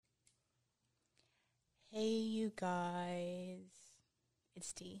Hey, you guys.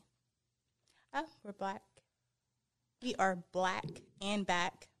 It's T. Oh, we're black. We are black and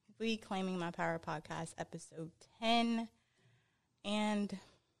back. Reclaiming My Power podcast, episode 10. And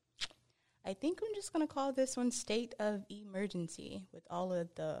I think I'm just going to call this one State of Emergency with all of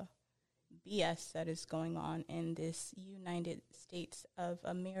the BS that is going on in this United States of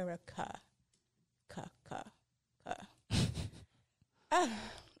America.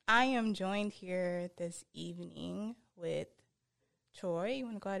 I am joined here this evening with Troy. You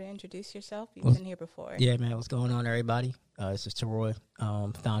want to go ahead and introduce yourself? You've been here before. Yeah, man. What's going on, everybody? This is Troy,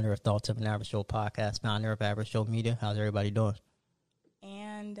 founder of Thoughts of an Average Show podcast, founder of Average Show Media. How's everybody doing?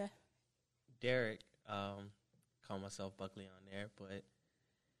 And Derek, call myself Buckley on there, but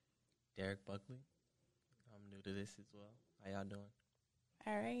Derek Buckley. I'm new to this as well. How y'all doing?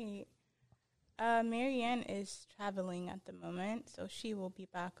 all right. Marianne is traveling at the moment, so she will be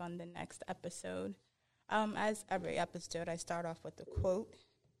back on the next episode. As every episode, I start off with a quote.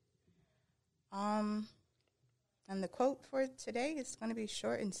 And the quote for today is going to be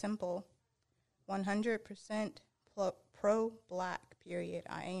short and simple. 100% pro-black, period.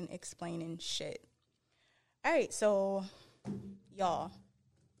 I ain't explaining shit. All right, so, y'all,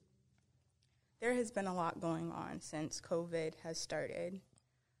 there has been a lot going on since COVID has started.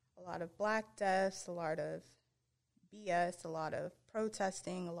 A lot of black deaths, a lot of BS, a lot of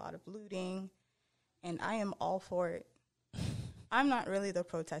protesting, a lot of looting, and I am all for it. I'm not really the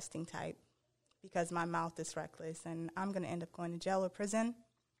protesting type because my mouth is reckless and I'm going to end up going to jail or prison.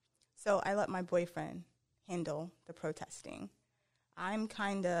 So I let my boyfriend handle the protesting. I'm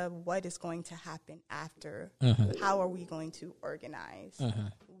kind of what is going to happen after. How are we going to organize?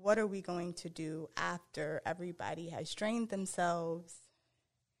 What are we going to do after everybody has drained themselves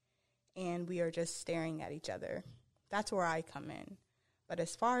and we are just staring at each other? That's where I come in. But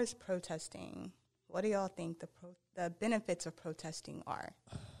as far as protesting, what do y'all think the benefits of protesting are?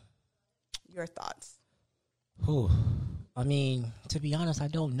 Your thoughts? I mean, to be honest, I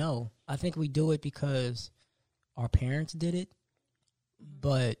don't know. I think we do it because our parents did it.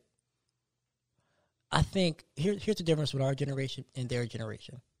 But I think here's the difference with our generation and their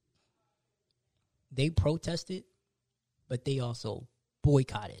generation. They protested, but they also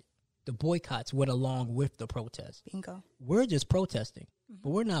boycotted. The boycotts went along with the protest. Bingo. We're just protesting, but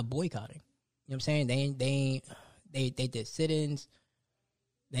we're not boycotting. You know what I'm saying? They did sit-ins.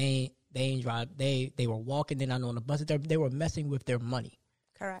 They ain't drive. They were walking. They're not on the bus. They were messing with their money.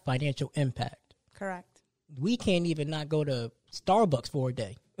 Correct. Financial impact. Correct. We can't even not go to Starbucks for a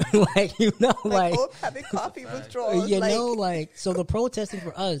day. like old habit coffee withdrawals. So the protesting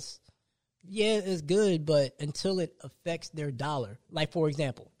for us, yeah, is good, but until it affects their dollar. Like, for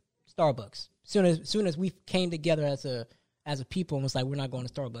example, Starbucks. Soon as we came together as a people and was like, we're not going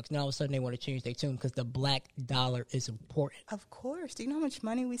to Starbucks. Now all of a sudden they want to change their tune because the black dollar is important. Of course. Do you know how much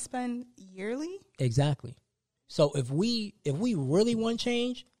money we spend yearly? Exactly. So if we really want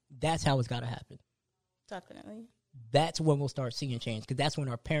change, that's how it's got to happen. Definitely. That's when we'll start seeing change, because that's when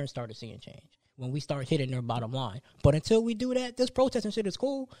our parents started seeing change, when we start hitting their bottom line. But until we do that, this protesting shit is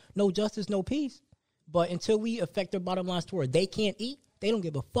cool. No justice, no peace. But until we affect their bottom lines to where they can't eat, they don't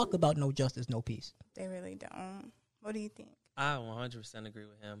give a fuck about no justice, no peace. They really don't. What do you think? I 100% agree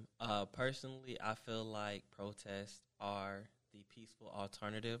with him. Personally, I feel like protests are the peaceful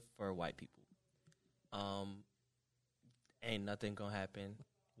alternative for white people. Ain't nothing gonna happen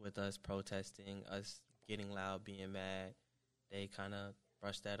with us protesting, us getting loud, being mad. They kind of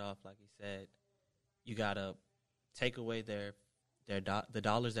brush that off, like he said. You gotta take away the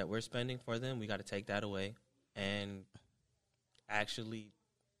dollars that we're spending for them. We gotta take that away and actually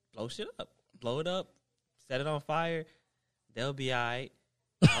blow it up, set it on fire. They'll be all right.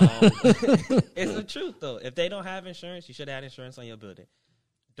 It's the truth, though. If they don't have insurance, you should have had insurance on your building.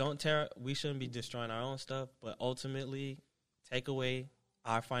 We shouldn't be destroying our own stuff, but ultimately take away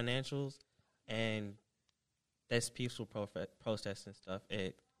our financials and this peaceful protest and stuff.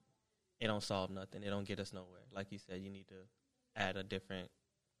 It don't solve nothing. It don't get us nowhere. Like you said, you need to add a different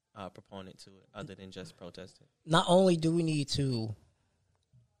proponent to it other than just protesting. Not only do we need to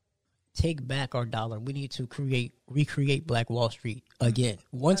take back our dollar, we need to recreate Black Wall Street again.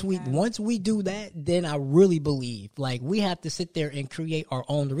 Once we do that, then I really believe, like, we have to sit there and create our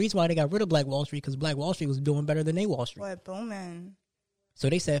own. The reason why they got rid of Black Wall Street, because Black Wall Street was doing better than they Wall Street. What, booming? So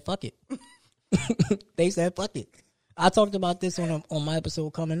they said, fuck it. They said, fuck it. I talked about this on my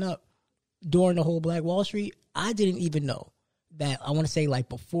episode coming up. During the whole Black Wall Street, I didn't even know that, I want to say, like,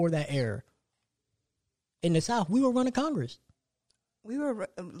 before that era, in the South, we were running Congress. We were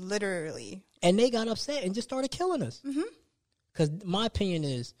literally. And they got upset and just started killing us. Because my opinion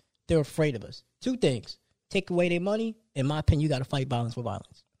is, they're afraid of us. Two things. Take away their money. In my opinion, you got to fight violence with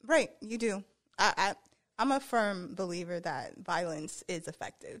violence. Right, you do. I'm a firm believer that violence is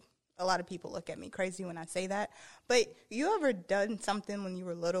effective. A lot of people look at me crazy when I say that. But you ever done something when you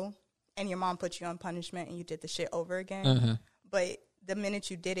were little and your mom put you on punishment and you did the shit over again? But the minute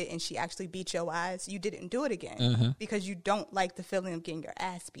you did it and she actually beat your ass, you didn't do it again because you don't like the feeling of getting your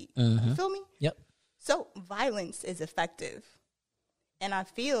ass beat. You feel me? Yep. So violence is effective. And I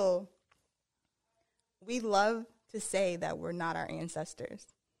feel we love to say that we're not our ancestors.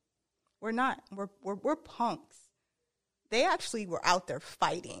 We're not. We're punks. They actually were out there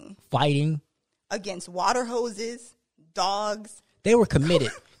fighting against water hoses, dogs. They were committed.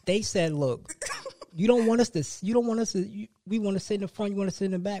 They said, "Look, we want to sit in the front. You want to sit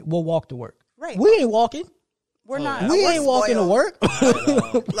in the back. We'll walk to work. Right? We ain't walking. We're not. We we're ain't walking to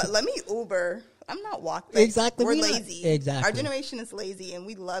spoiled. work. Let me Uber. I'm not walking. Like, Exactly. We're We not- lazy. exactly. Our generation is lazy, and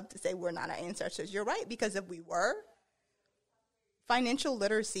we love to say we're not our ancestors. You're right, because if we were, financial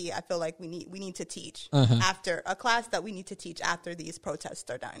literacy, I feel like we need to teach after a class that we need to teach after these protests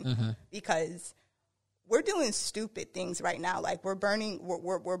are done, because we're doing stupid things right now. Like we're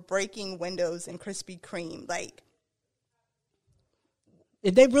breaking windows in Krispy Kreme. Like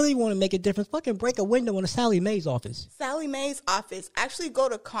If they really want to make a difference, fucking break a window in a Sally Mae's office. Sally Mae's office, actually go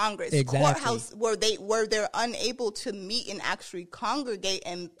to Congress, Exactly. courthouse, where they're unable to meet and actually congregate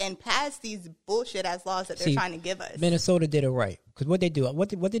and pass these bullshit ass laws that they're trying to give us. Minnesota did it right. Because what they do, what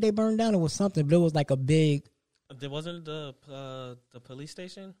did they burn down? It was something, but it was like a big. There wasn't the police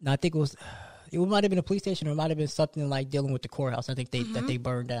station. No, I think it might have been a police station, or it might have been something like dealing with the courthouse. I think that they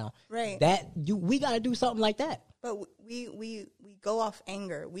burned down. Right. We got to do something like that. But we go off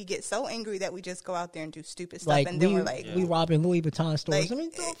anger. We get so angry that we just go out there and do stupid stuff, Like and then we're like, we robbing Louis Vuitton stores. Like, I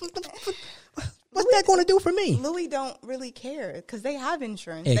mean, what's that going to do for me? Louis don't really care because they have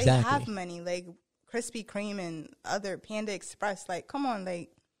insurance. Exactly. They have money. Like Krispy Kreme and other Panda Express. Like, come on, like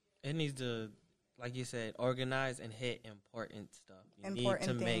It needs to, like you said, organize and hit important stuff. You Important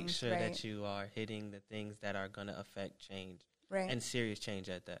need to make things, sure right. that you are hitting the things that are going to affect change, right. and serious change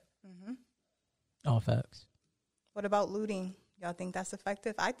at that. All facts. What about looting? Y'all think that's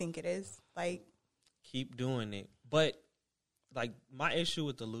effective? I think it is. Like, Keep doing it. But like my issue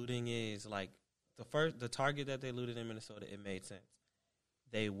with the looting is like the target that they looted in Minnesota, it made sense.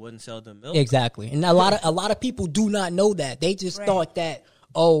 They wouldn't sell the milk. Exactly. And a lot of people do not know that. They just Right. thought that,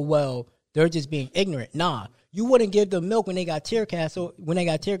 oh well, they're just being ignorant. Nah. You wouldn't give them milk when they got tear gas. So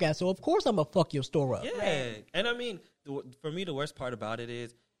of course I'm gonna fuck your store up. Yeah, Right. and I mean, for me, the worst part about it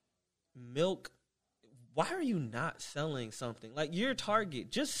is milk. Why are you not selling something like your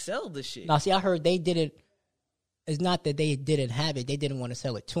Target? Just sell the shit. Now, see, I heard they did it. It's not that they didn't have it; they didn't want to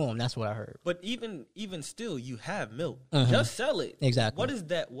sell it to them. That's what I heard. But even still, you have milk. Mhm. Just sell it. Exactly. What is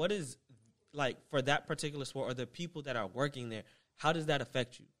that? What is like for that particular store or the people that are working there? How does that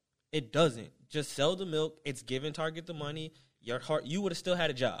affect you? It doesn't. Just sell the milk. It's giving Target the money. Your heart. You would have still had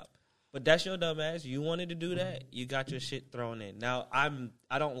a job. But that's your dumb ass. You wanted to do that. You got your shit thrown in. Now I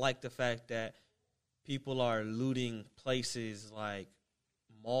don't like the fact that people are looting places like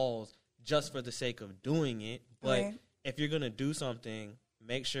malls just for the sake of doing it. But Right. if you're gonna do something,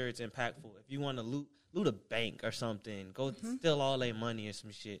 make sure it's impactful. If you want to loot a bank or something, go steal all their money or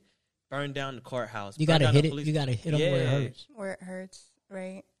some shit. Burn down the courthouse. You burn gotta down hit the it. police- You gotta hit them where it Yeah. hurts. where it hurts,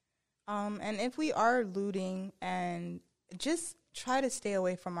 right? And if we are looting, and just try to stay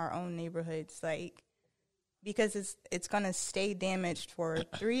away from our own neighborhoods, like, because it's gonna stay damaged for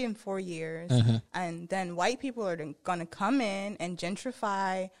 3 and 4 years, and then white people are gonna come in and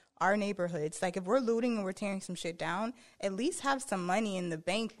gentrify our neighborhoods. Like, if we're looting and we're tearing some shit down, at least have some money in the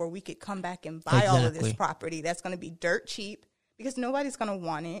bank where we could come back and buy all of this Exactly. property that's gonna be dirt cheap, because nobody's gonna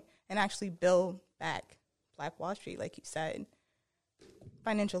want it, and actually build back Black Wall Street, like you said.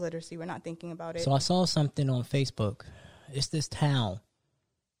 Financial literacy, we're not thinking about it. So I saw something on Facebook. It's this town.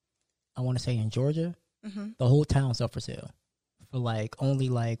 I want to say in Georgia. The whole town's up for sale for only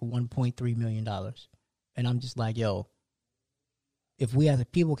 $1.3 million. And I'm just like, yo, if we as a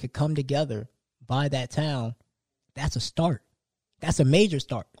people could come together, buy that town, that's a start. That's a major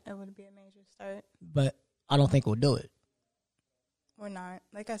start. It would be a major start. But I don't think we'll do it. We're not.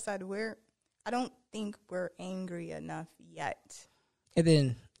 Like I said, I don't think we're angry enough yet. And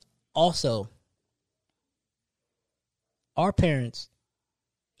then also, our parents,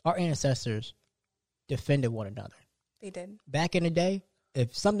 our ancestors defended one another. They did. Back in the day,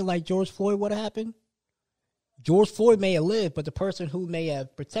 if something like George Floyd would have happened, George Floyd may have lived, but the person who may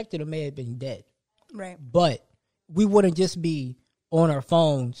have protected him may have been dead. Right. But we wouldn't just be on our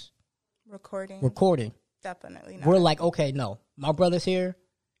phones Recording. recording. Definitely not. We're like, okay, no, my brother's here.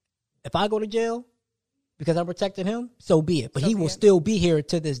 If I go to jail because I'm protecting him, so be it. But So he be will it. still be here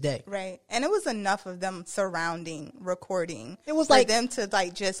to this day. Right. And it was enough of them surrounding, recording. It was for like- them to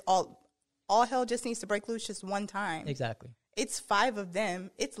like just all hell just needs to break loose just one time. Exactly. It's 5 of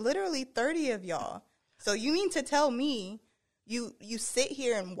them. It's literally 30 of y'all. So you mean to tell me you sit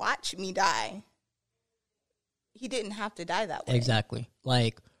here and watch me die? He didn't have to die that way. Exactly.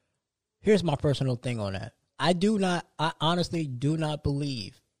 Like, here's my personal thing on that. I honestly do not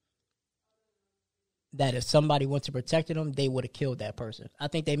believe that if somebody went to protect him, they would have killed that person. I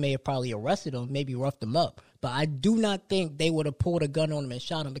think they may have probably arrested him, maybe roughed him up. But I do not think they would have pulled a gun on him and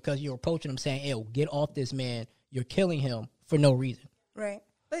shot him because you're approaching him saying, "Ew, get off this man. You're killing him for no reason." Right.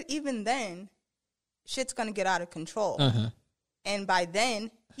 But even then, shit's going to get out of control. Mm-hmm. And by then,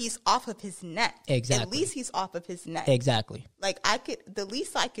 he's off of his neck. Exactly. At least he's off of his neck. Exactly. Like the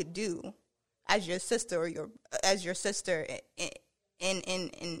least I could do as your sister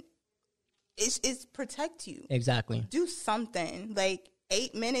and is protect you. Exactly. Do something. Like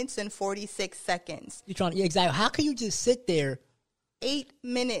 8 minutes and 46 seconds. You're trying. Yeah, exactly. How can you just sit there? 8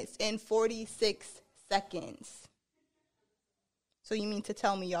 minutes and 46 seconds. So you mean to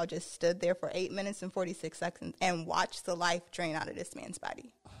tell me y'all just stood there for 8 minutes and 46 seconds and watched the life drain out of this man's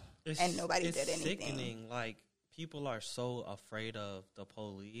body? And nobody did anything. It's sickening. Like, people are so afraid of the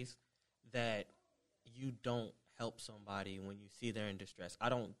police that you don't help somebody when you see they're in distress.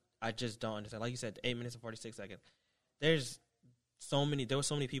 I just don't understand. Like you said, 8 minutes and 46 seconds. There were so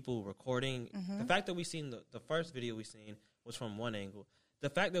many people recording. Mm-hmm. The fact that we seen the first video we seen was from one angle. The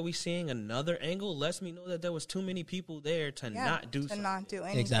fact that we seeing another angle lets me know that there was too many people there to not do something. Not do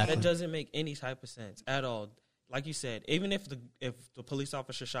anything. Exactly. That doesn't make any type of sense at all. Like you said, even if the police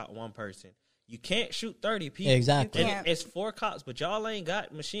officer shot one person, you can't shoot 30 people. Exactly. You And can't. it's 4 cops, but y'all ain't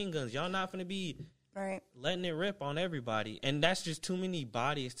got machine guns. Y'all not gonna be Right. letting it rip on everybody, and that's just too many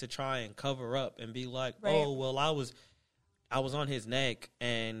bodies to try and cover up and be like, Right. oh well, I was on his neck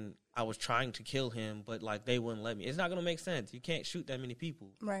and I was trying to kill him, but like they wouldn't let me. It's not gonna make sense. You can't shoot that many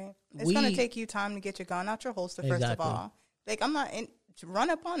people. Right. It's going to take you time to get your gun out your holster, first of Exactly. all. Like, I'm not run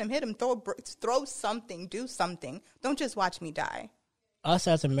up on him, hit him, throw something, do something. Don't just watch me die. Us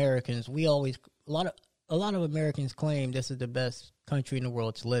as Americans, we always a lot of Americans claim this is the best country in the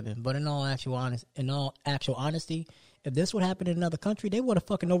world to live in. But in all actual honesty, if this would happen in another country, they would have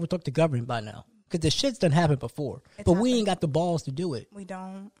fucking overtook the government by now. Because the shit's done happened before. But we ain't got the balls to do it. We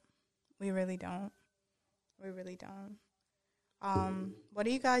don't. We really don't. We really don't. What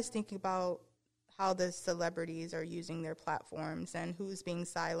do you guys think about how the celebrities are using their platforms and who's being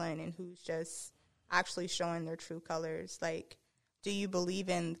silent and who's just actually showing their true colors? Like, do you believe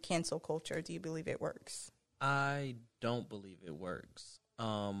in cancel culture? Do you believe it works? I don't believe it works.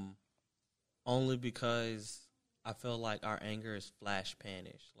 Only because I feel like our anger is flash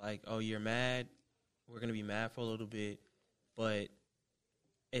panish. Like, oh, you're mad. We're going to be mad for a little bit, but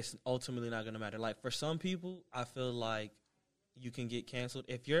it's ultimately not going to matter. Like, for some people, I feel like you can get canceled.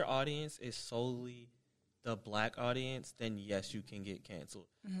 If your audience is solely the black audience, then yes, you can get canceled.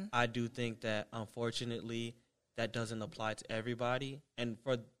 Mm-hmm. I do think that, unfortunately, that doesn't apply to everybody. And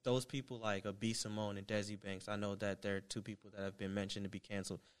for those people like B. Simone and Desi Banks, I know that there are 2 people that have been mentioned to be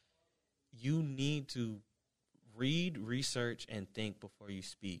canceled. You need to read, research, and think before you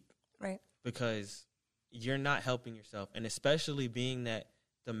speak. Right. Because you're not helping yourself. And especially being that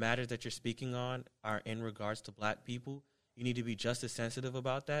the matters that you're speaking on are in regards to black people, you need to be just as sensitive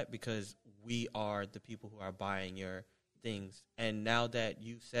about that because we are the people who are buying your things. And now that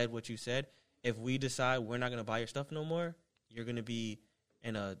you said what you said, if we decide we're not going to buy your stuff no more, you're going to be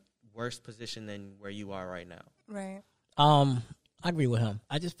in a worse position than where you are right now. Right. I agree with him.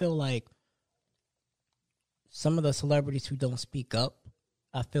 I just feel like some of the celebrities who don't speak up,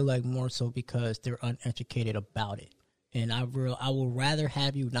 I feel like more so because they're uneducated about it. And I will rather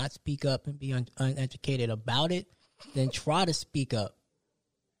have you not speak up and be uneducated about it than try to speak up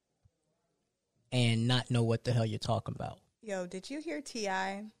and not know what the hell you're talking about. Yo, did you hear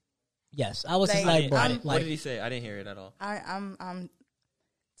T.I.? Yes, I was Like, just like, bro, What did he say? I didn't hear it at all.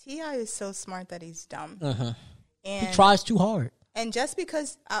 T.I. is so smart that he's dumb. he And tries too hard. And just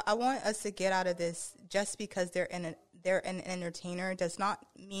because I want us to get out of this, just because they're an entertainer does not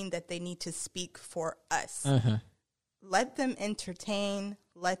mean that they need to speak for us. Let them entertain.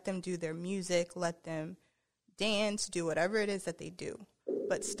 Let them do their music. Let them dance. Do whatever it is that they do.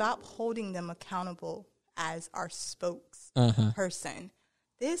 But stop holding them accountable as our spokesperson.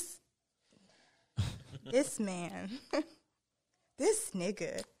 This man, this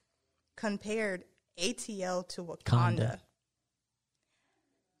nigga compared ATL to Wakanda.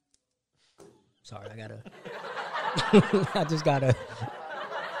 Sorry, I just gotta.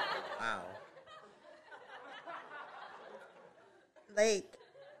 Like,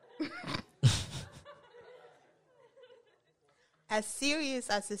 as serious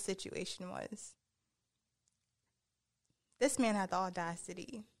as the situation was, this man had the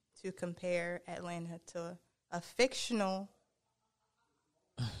audacity to compare Atlanta to a fictional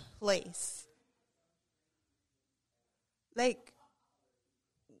place. Like,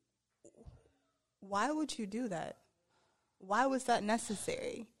 why would you do that? Why was that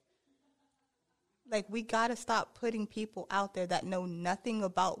necessary? Like, we got to stop putting people out there that know nothing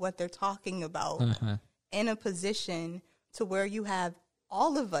about what they're talking about in a position to where you have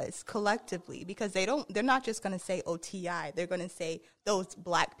all of us collectively, because they're not just going to say OTI. They're going to say those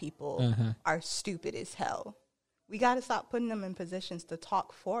black people are stupid as hell. We got to stop putting them in positions to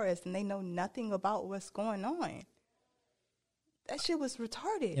talk for us, and they know nothing about what's going on. That shit was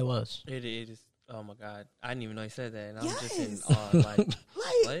retarded. It was. It is. Oh my God. I didn't even know he said that. And I'm Yes. just in awe. Like,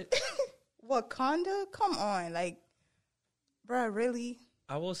 what? Wakanda? Come on. Like, bruh, really?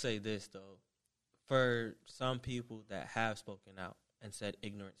 I will say this, though. For some people that have spoken out and said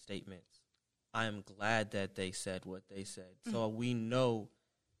ignorant statements, I am glad that they said what they said. So we know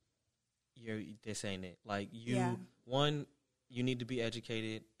this ain't it. Like, you need to be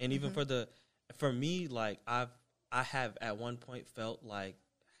educated. And even for me, like, I have at one point felt like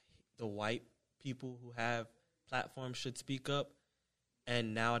the white people who have platforms should speak up.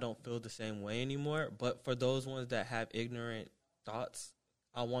 And now I don't feel the same way anymore. But for those ones that have ignorant thoughts,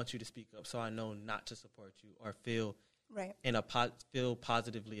 I want you to speak up so I know not to support you or feel feel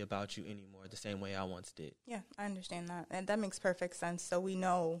positively about you anymore the same way I once did. Yeah, I understand that. And that makes perfect sense. So we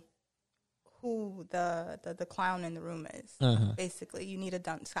know who the clown in the room is. Basically, you need a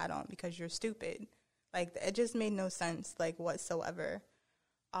dunce hat on because you're stupid. Like, it just made no sense, like, whatsoever.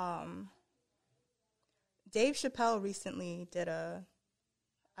 Dave Chappelle recently did I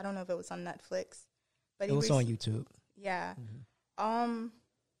don't know if it was on Netflix, but it was on YouTube. Yeah. I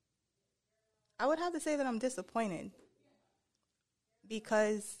would have to say that I'm disappointed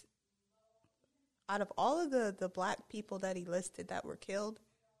because out of all of the black people that he listed that were killed,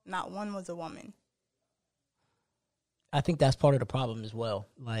 not one was a woman. I think that's part of the problem as well.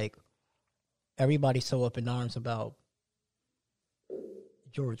 Like, everybody's so up in arms about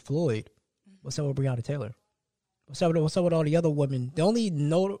George Floyd. What's up with Breonna Taylor? What's up with all the other women? The only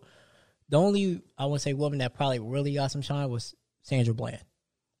I would say woman that probably really got some shine was Sandra Bland.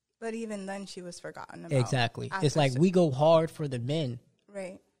 But even then, she was forgotten about. Exactly. It's like we go hard for the men,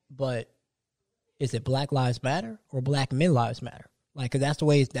 right? But is it Black Lives Matter or Black Men Lives Matter? Like, 'cause that's the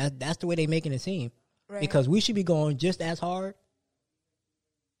way they making it seem. Right. Because we should be going just as hard,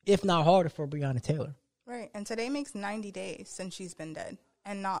 if not harder, for Breonna Taylor. Right. And today makes 90 days since she's been dead,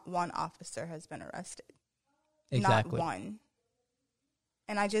 and not one officer has been arrested. Exactly. Not one.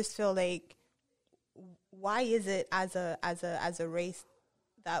 And I just feel like, why is it as a race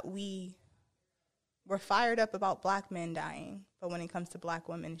that we're fired up about black men dying, but when it comes to black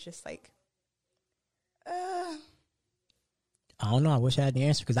women, it's just like, I don't know. I wish I had the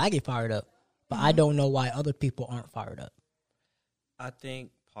answer because I get fired up, but I don't know why other people aren't fired up. I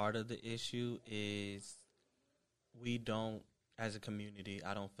think part of the issue is we don't, as a community,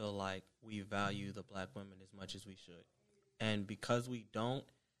 I don't feel like we value the black women as much as we should. And because we don't,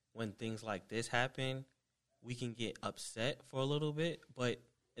 when things like this happen, we can get upset for a little bit, but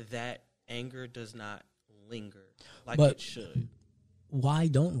that anger does not linger like it should. Why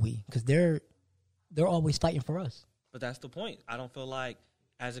don't we? Because they're always fighting for us. But that's the point. I don't feel like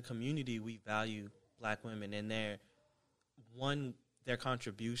as a community we value black women and their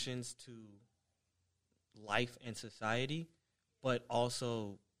contributions to life and society, but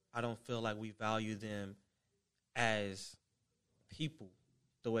also I don't feel like we value them as people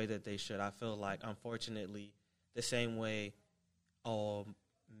the way that they should. I feel like, unfortunately, the same way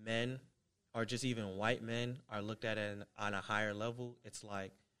men or just even white men are looked at on a higher level, it's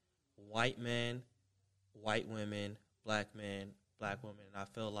like white men, white women, black men, black women. And I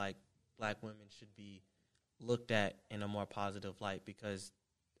feel like black women should be looked at in a more positive light because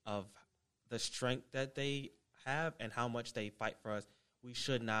of the strength that they have and how much they fight for us. We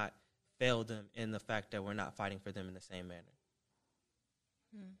should not fail them in the fact that we're not fighting for them in the same manner.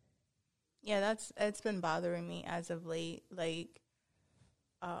 Yeah, it's been bothering me as of late. Like,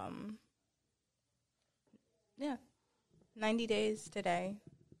 90 days today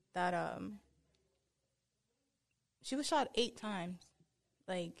that she was shot 8 times.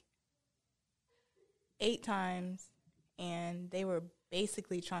 Like, 8 times, and they were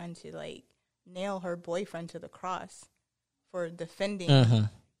basically trying to, like, nail her boyfriend to the cross for defending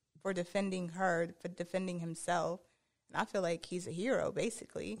her, for defending himself. And I feel like he's a hero,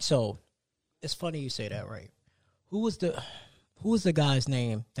 basically. So, it's funny you say that, right? Who who's the guy's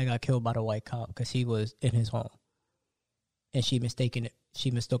name that got killed by the white cop because he was in his home, and she mistook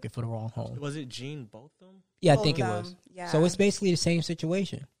it for the wrong home. Was it Gene Botham? Yeah, I think it was. Yeah. So it's basically the same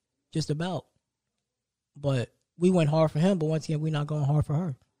situation, just about. But we went hard for him, but once again, we're not going hard for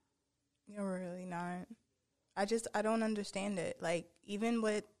her. You're really not. I don't understand it. Like, even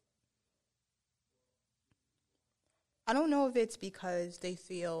with, I don't know if it's because they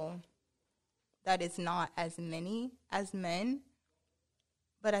feel that it's not as many as men,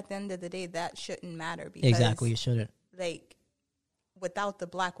 but at the end of the day, that shouldn't matter. Because, Exactly, it shouldn't. like, without the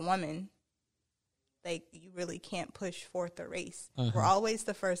black woman, like, you really can't push forth a race. Uh-huh. We're always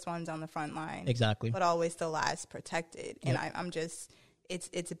the first ones on the front line. Exactly. But always the last protected. And Yep. I'm just,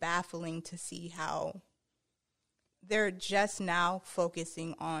 it's baffling to see how they're just now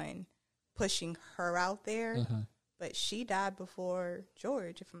focusing on pushing her out there. Uh-huh. But she died before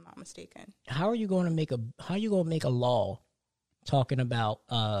George, if I'm not mistaken. How are you going to make a law talking about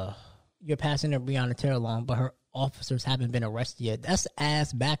you're passing the Breonna Taylor law, but her officers haven't been arrested yet? That's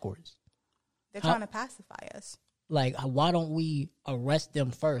ass backwards. They're How- trying to pacify us. Like, why don't we arrest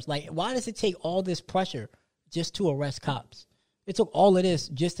them first? Like, why does it take all this pressure just to arrest cops? It took all of this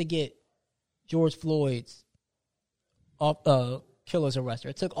just to get George Floyd's killers arrested.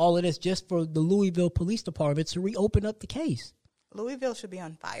 It took all of this just for the Louisville Police Department to reopen up the case. Louisville should be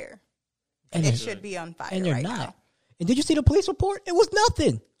on fire. And It they're, should be on fire and they're right not. now. And did you see the police report? It was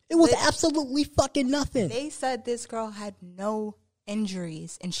nothing. It was They- absolutely fucking nothing. They said this girl had no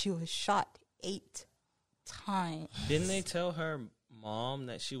injuries and she was shot 8 times. Didn't they tell her mom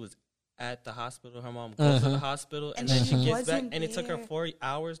that she was at the hospital? Her mom goes to the hospital, and then she gets back, wasn't and it took her there. 4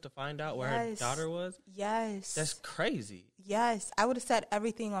 hours to find out where her Yes. daughter was. Yes. That's crazy. Yes, I would have set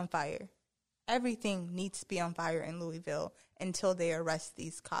everything on fire. Everything needs to be on fire in Louisville until they arrest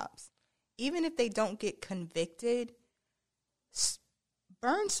these cops. Even if they don't get convicted,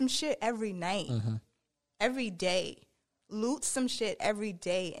 burn some shit every night, every day. Loot some shit every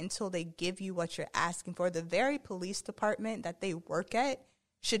day until they give you what you're asking for. The very police department that they work at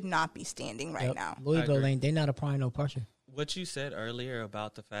should not be standing right Yep. now. Louisville agree. ain't, they not applying no pressure. What you said earlier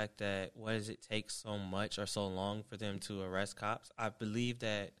about the fact that why does it take so much or so long for them to arrest cops? I believe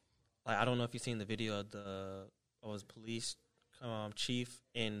that, like, I don't know if you've seen the video of the police chief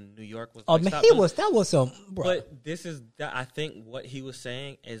in New York was. Oh, like, man, stop- that was some, bro. But this is that I think what he was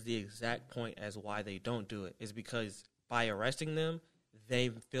saying is the exact point as why they don't do it is because by arresting them, they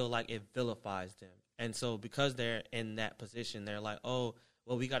feel like it vilifies them, and so because they're in that position, they're like, oh,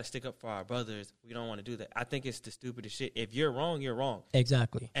 well, we got to stick up for our brothers. We don't want to do that. I think it's the stupidest shit. If you're wrong, you're wrong.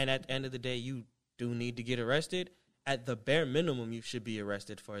 Exactly. And at the end of the day, you do need to get arrested. At the bare minimum, you should be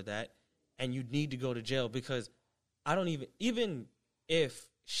arrested for that. And you need to go to jail because I don't even if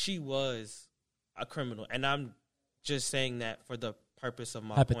she was a criminal, and I'm just saying that for the purpose of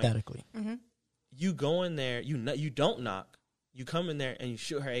my point. Hypothetically. You go in there, you don't knock. You come in there and you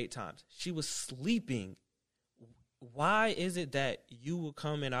shoot her 8 times. She was sleeping. Why is it that you will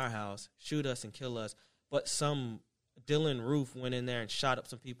come in our house, shoot us and kill us, but some Dylan Roof went in there and shot up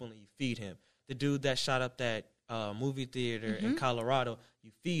some people and you feed him? The dude that shot up that movie theater in Colorado,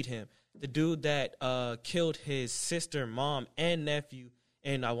 you feed him. The dude that killed his sister, mom, and nephew,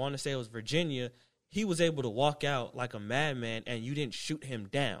 and I want to say it was Virginia, he was able to walk out like a madman and you didn't shoot him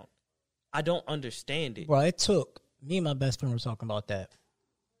down. I don't understand it. Bro, it took, me and my best friend were talking about that.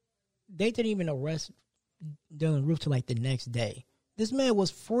 They didn't even arrest Dylan Roof till like the next day. This man was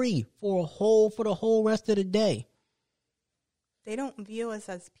free for the whole rest of the day. They don't view us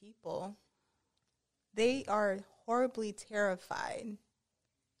as people. They are horribly terrified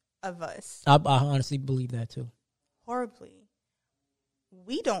of us. I honestly believe that too. Horribly.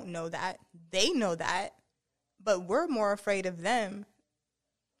 We don't know that. They know that. But we're more afraid of them,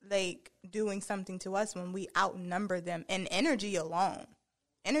 like, doing something to us when we outnumber them. And energy alone.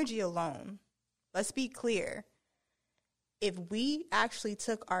 Energy alone. Let's be clear. If we actually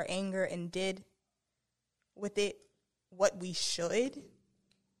took our anger and did with it what we should,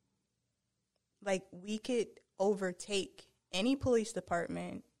 like, we could overtake any police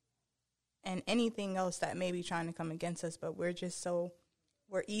department and anything else that may be trying to come against us, but we're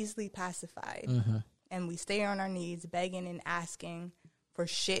easily pacified. And we stay on our knees begging and asking for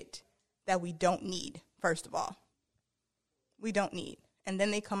shit that we don't need, first of all. We don't need. And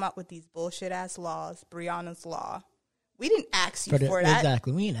then they come up with these bullshit-ass laws, Breonna's Law. We didn't ask you for that.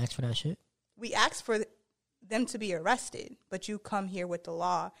 Exactly. We didn't ask for that shit. We asked for them to be arrested, but you come here with the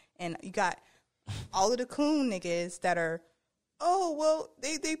law, and you got all of the coon niggas that are, oh, well,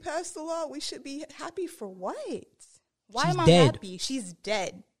 they passed the law. We should be happy for what? Why She's am I dead. happy? She's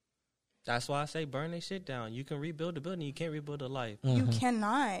dead. That's why I say burn their shit down. You can rebuild a building. You can't rebuild a life. You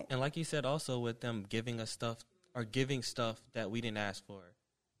cannot. And like you said, also with them giving us stuff or giving stuff that we didn't ask for.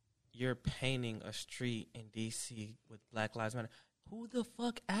 You're painting a street in D.C. with Black Lives Matter. Who the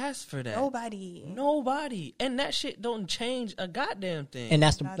fuck asked for that? Nobody. And that shit don't change a goddamn thing. And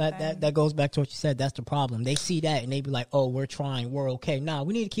that's that goes back to what you said. That's the problem. They see that and they be like, "Oh, we're trying. We're okay." Nah,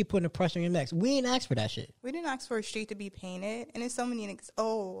 we need to keep putting the pressure on your necks. We ain't asked for that shit. We didn't ask for a street to be painted, and there's so many niggas.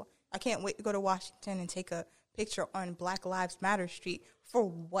 Oh, I can't wait to go to Washington and take a picture on Black Lives Matter Street. For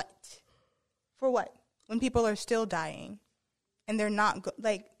what? For what? When people are still dying, and they're not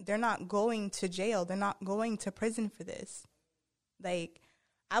they're not going to jail. They're not going to prison for this. Like,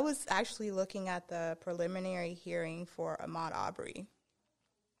 I was actually looking at the preliminary hearing for Ahmaud Arbery,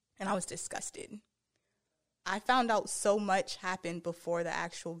 and I was disgusted. I found out so much happened before the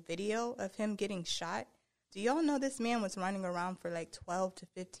actual video of him getting shot. Do y'all know this man was running around for like 12 to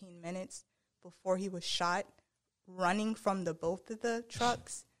 15 minutes before he was shot, running from both of the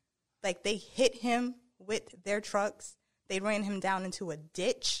trucks? Like, they hit him with their trucks. They ran him down into a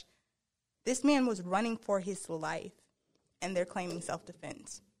ditch. This man was running for his life. And they're claiming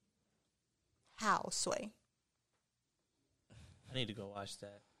self-defense. How, Sway? I need to go watch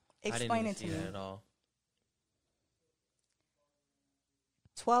that. Explain it to me. I didn't see that at all.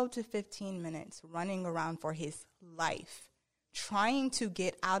 12 to 15 minutes running around for his life, trying to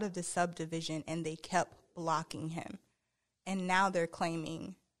get out of the subdivision, and they kept blocking him. And now they're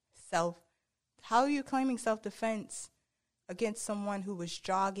claiming how are you claiming self-defense against someone who was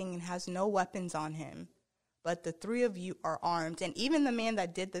jogging and has no weapons on him? But the three of you are armed. And even the man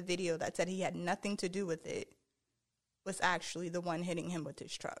that did the video that said he had nothing to do with it was actually the one hitting him with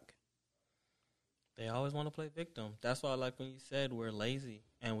his truck. They always want to play victim. That's why I like when you said we're lazy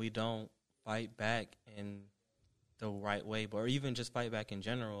and we don't fight back in the right way, or even just fight back in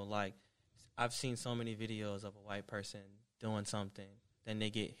general. Like, I've seen so many videos of a white person doing something, then they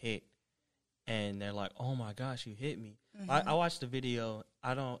get hit, and they're like, "Oh my gosh, you hit me." Mm-hmm. I watched the video.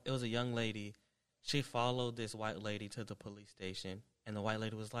 It was a young lady. She followed this white lady to the police station, and the white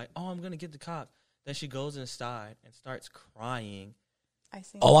lady was like, "Oh, I'm going to get the cops." Then she goes inside and starts crying. I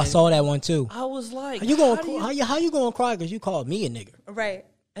saw that one too. I was like, how you going to cry because you called me a nigga? Right.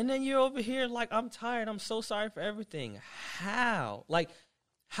 And then you're over here like, "I'm tired. I'm so sorry for everything." How? Like,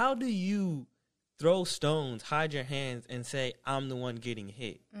 how do you throw stones, hide your hands, and say, "I'm the one getting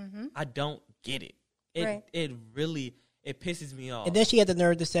hit"? Mm-hmm. I don't get it. It really... It pisses me off. And then she had the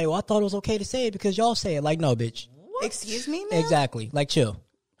nerve to say, "Well, I thought it was okay to say it because y'all say it." Like, no, bitch. What? Excuse me, man? Exactly. Like, chill.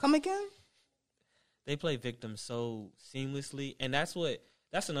 Come again? They play victim so seamlessly. And that's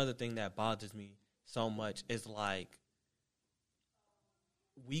another thing that bothers me so much is, like,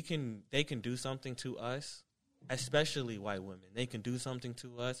 they can do something to us, especially white women. They can do something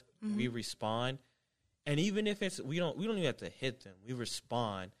to us. Mm-hmm. We respond. And even if we don't even have to hit them. We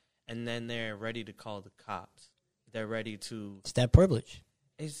respond, and then they're ready to call the cops. They're ready to... It's that privilege.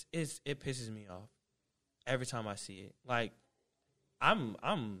 It pisses me off every time I see it. Like, I'm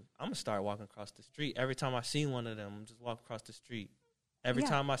gonna start walking across the street. Every time I see one of them, I'm just walk across the street. Every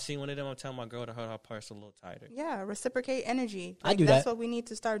time I see one of them, I'm telling my girl to hold her purse a little tighter. Yeah, reciprocate energy. I do that. That's what we need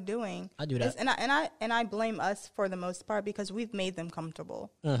to start doing. I do that. And I blame us for the most part because we've made them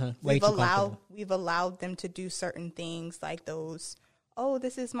comfortable. We've allowed them to do certain things like those... "Oh,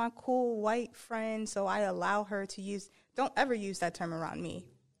 this is my cool white friend, so I allow her to use..." Don't ever use that term around me.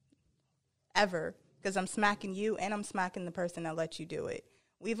 Ever. Because I'm smacking you and I'm smacking the person that let you do it.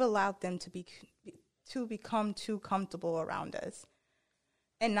 We've allowed them to become too comfortable around us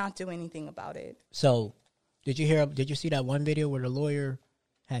and not do anything about it. So, did you see that one video where the lawyer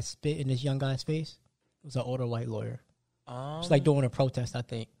had spit in this young guy's face? It was an older white lawyer. It's like doing a protest, I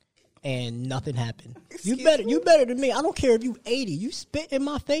think. And nothing happened. You better than me. I don't care if you 80. You spit in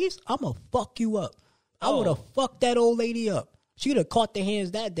my face, I'm going to fuck you up. I would have fucked that old lady up. She'd have caught the hands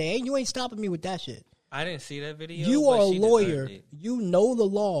that day. You ain't stopping me with that shit. I didn't see that video. You are a lawyer. You know the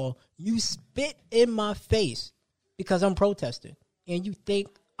law. You spit in my face because I'm protesting. And you think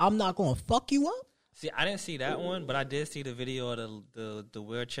I'm not going to fuck you up? See, I didn't see that one, but I did see the video of the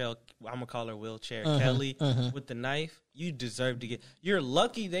wheelchair. I'm gonna call her wheelchair Kelly with the knife. You deserve to get. You're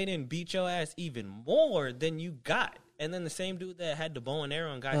lucky they didn't beat your ass even more than you got. And then the same dude that had the bow and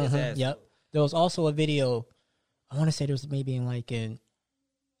arrow and got his ass. Yep. There was also a video. I want to say there was maybe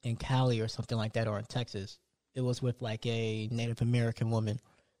in Cali or something like that, or in Texas. It was with like a Native American woman,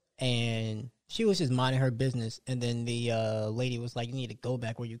 and she was just minding her business. And then the lady was like, "You need to go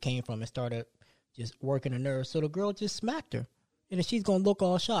back where you came from," and started just working her nerves. So the girl just smacked her. and then she's gonna look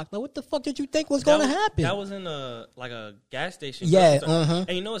all shocked. Like, what the fuck did you think was gonna happen? That was in a gas station. Yeah,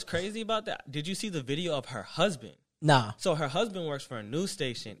 And you know what's crazy about that? Did you see the video of her husband? Nah. So her husband works for a news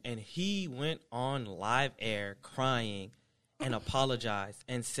station, and he went on live air crying and apologized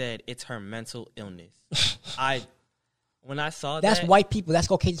and said it's her mental illness. When I saw That's that, white people. That's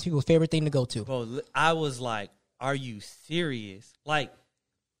Caucasian people's favorite thing to go to. bro, I was like, "Are you serious?" Like,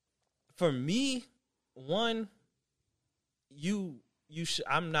 for me, one,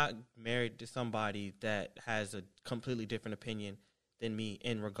 I'm not married to somebody that has a completely different opinion than me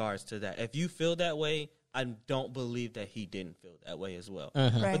in regards to that. If you feel that way, I don't believe that he didn't feel that way as well.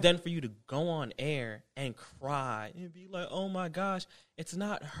 Right. But then for you to go on air and cry and be like, "Oh my gosh, it's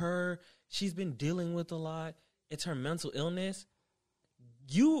not her. She's been dealing with a lot. It's her mental illness."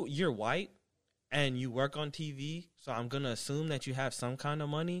 You're white and you work on TV, so I'm going to assume that you have some kind of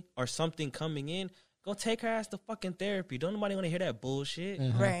money or something coming in. Go take her ass to fucking therapy. Don't nobody want to hear that bullshit.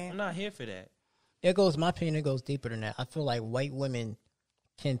 Right. I'm not here for that. My opinion, it goes deeper than that. I feel like white women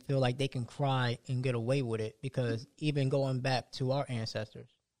can feel like they can cry and get away with it because even going back to our ancestors,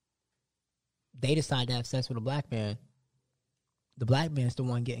 they decide to have sex with a black man. The black man's the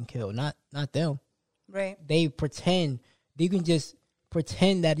one getting killed, not them. Right. They pretend, you can just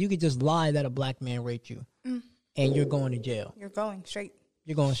pretend that you could just lie that a black man raped you and you're going to jail. You're going straight.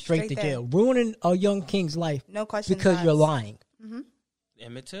 You're going straight to there. jail, ruining a young king's life No question. because you're lying.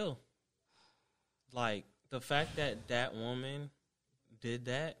 Emmett Till. Like, the fact that that woman did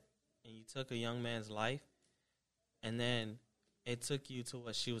that and you took a young man's life and then it took you to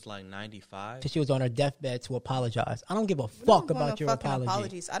what, she was like 95? She was on her deathbed to apologize. I don't give a fuck about your apology.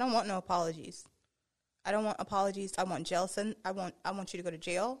 Apologies. I don't want no apologies. I don't want apologies. I want jail. I want you to go to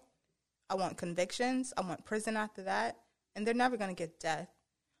jail. I want convictions. I want prison after that. And they're never going to get death.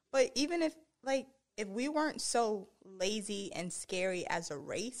 But even if we weren't so lazy and scary as a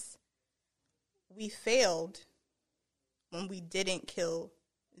race, we failed when we didn't kill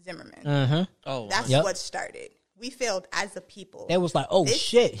Zimmerman. Oh, That's Yep. what started. We failed as a people. They was like, oh,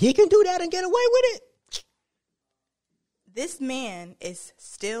 shit, he can do that and get away with it? This man is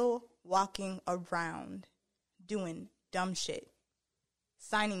still walking around doing dumb shit,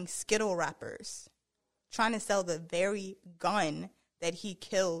 signing Skittle wrappers, trying to sell the very gun that he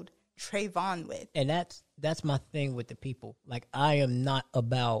killed Trayvon with. And that's my thing with the people. Like, I am not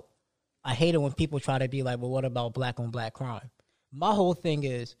about, I hate it when people try to be like, well, what about black on black crime? My whole thing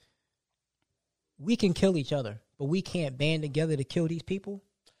is, we can kill each other, but we can't band together to kill these people.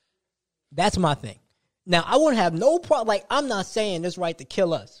 That's my thing. Now, I wouldn't have no problem. Like, I'm not saying it's right to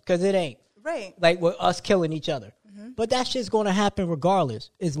kill us, because it ain't. Right. Like, with us killing each other. But that shit's going to happen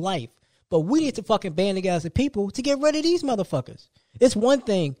regardless. It's life. But we need to fucking band together as a people to get rid of these motherfuckers. It's one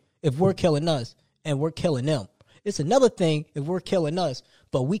thing if we're killing us and we're killing them. It's another thing if we're killing us,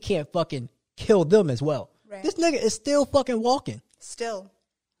 but we can't fucking kill them as well. Right. This nigga is still fucking walking. Still,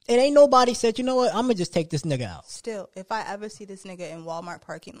 And ain't nobody said, you know what, I'm going to just take this nigga out. if I ever see this nigga in Walmart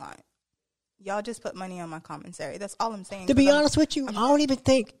parking lot, y'all just put money on my commissary. That's all I'm saying. To be honest with you, I don't even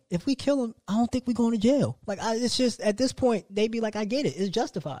think, if we kill him, I don't think we're going to jail. Like, it's just, at this point, they be like, I get it. It's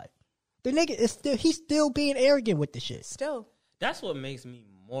justified. The nigga is still, he's still being arrogant with the shit. Still. That's what makes me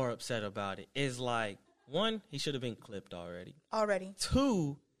more upset about it. Is like, one, he should have been clipped already.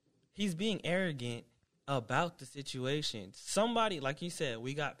 Two, he's being arrogant about the situation. Somebody, like you said,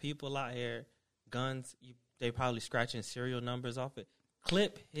 we got people out here, guns, they probably scratching serial numbers off it.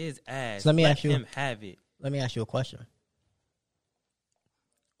 Clip his ass. So let me Let ask you, him have it. Let me ask you a question.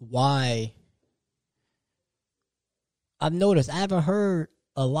 Why? I've noticed, I haven't heard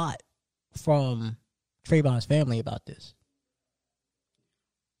a lot from Trayvon's family about this,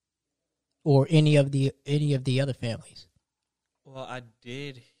 or any of the other families. Well, I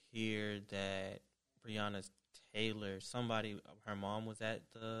did hear that Breonna Taylor, her mom was at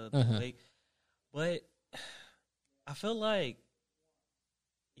the wake, but I feel like,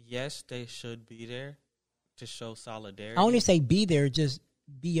 yes, they should be there to show solidarity. I only say be there, just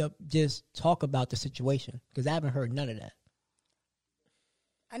be up, just talk about the situation, because I haven't heard none of that.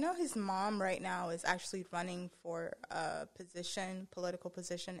 I know his mom right now is actually running for a political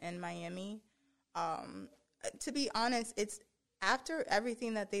position in Miami. To be honest, it's after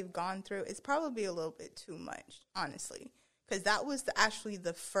everything that they've gone through, it's probably a little bit too much, honestly, because that was actually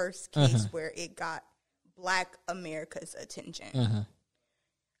the first case where it got Black America's attention.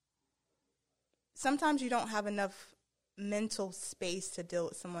 Sometimes you don't have enough mental space to deal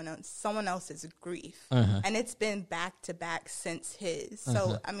with someone else's grief, and it's been back to back since his.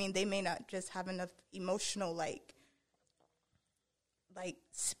 So I mean, they may not just have enough emotional like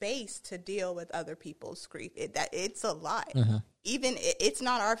space to deal with other people's grief. It's a lot. it's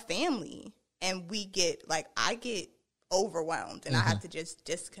not our family, and we get like I get overwhelmed, and I have to just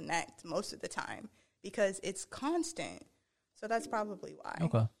disconnect most of the time because it's constant. So that's probably why.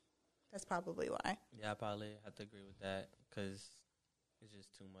 Okay. That's probably why. Yeah, I probably have to agree with that because it's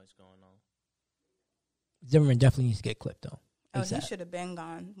just too much going on. Zimmerman definitely needs to get clipped though. Oh, ASAP. he should have been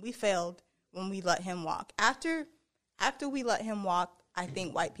gone. We failed when we let him walk. After we let him walk, I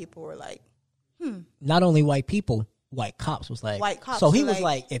think white people were like, Not only white people, white cops was like. White cops So he were was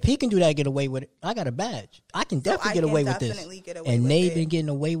like, if he can do that, get away with it. I got a badge. I can definitely I get can away with definitely this. get away And with they've it. been getting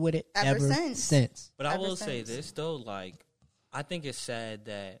away with it Ever ever since. since. But I Ever will say since. this though, like I think it's sad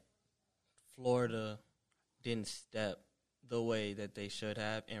that Florida didn't step the way that they should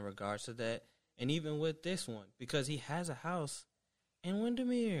have in regards to that, and even with this one, because he has a house in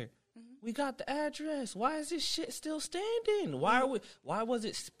Windermere. We got the address. Why is this shit still standing? Why was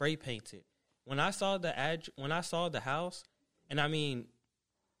it spray painted? When I saw the house, and I mean,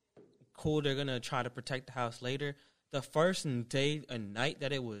 cool, they're gonna try to protect the house later. The first day and night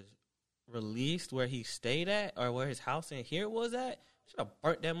that it was released, where he stayed at, or where his house in here was at, should have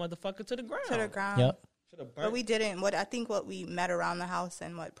burnt that motherfucker to the ground. to the ground. Yep. Should have But burnt. we didn't. What we met around the house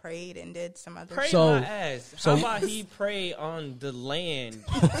and prayed and did some other Pray shit. So- my ass. so- How about he pray on the land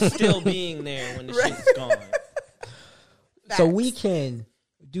still being there when the Right. shit's gone? So Facts. we can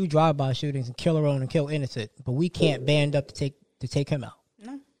do drive-by shootings and kill our own and kill innocent, but we can't band up to take him out.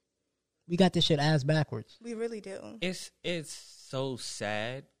 No, We got this shit ass backwards. we really do. It's so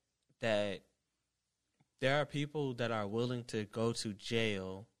sad that there are people that are willing to go to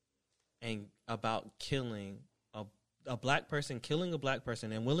jail and about killing a black person, killing a black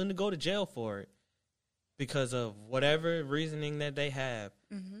person, and willing to go to jail for it because of whatever reasoning that they have.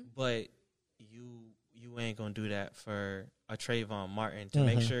 But you ain't gonna do that for a Trayvon Martin to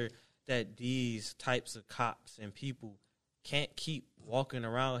make sure that these types of cops and people can't keep walking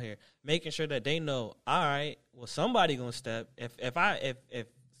around here, making sure that they know, all right, well, somebody gonna step. If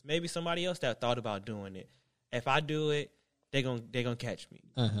maybe somebody else that thought about doing it, if I do it, they gonna catch me.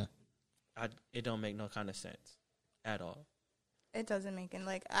 It don't make no kind of sense at all. It doesn't make it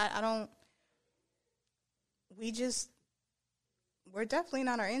I don't. We're definitely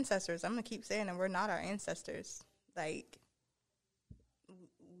not our ancestors. I'm gonna keep saying it. We're not our ancestors. Like,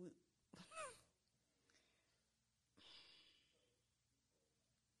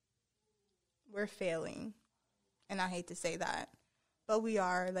 we're failing, and I hate to say that, but we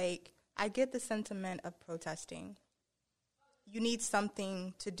are. Like, I get the sentiment of protesting. You need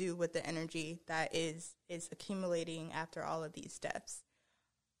something to do with the energy that is accumulating after all of these deaths.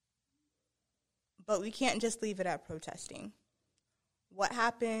 But we can't just leave it at protesting. What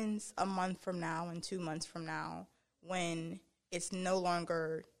happens a month from now and 2 months from now when it's no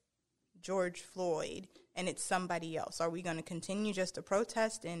longer George Floyd and it's somebody else? Are we going to continue just to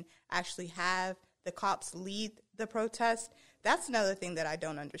protest and actually have the cops lead the protest? That's another thing that I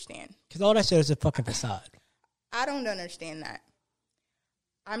don't understand. Because all that shit is a fucking facade. I don't understand that.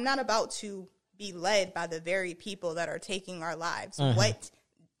 I'm not about to be led by the very people that are taking our lives.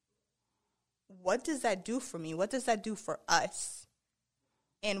 What does that do for me? What does that do for us?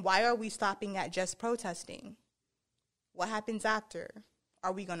 And why are we stopping at just protesting? What happens after?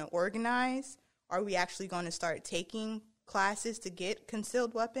 Are we going to organize? Are we actually going to start taking classes to get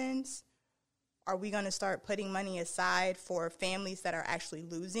concealed weapons? Are we going to start putting money aside for families that are actually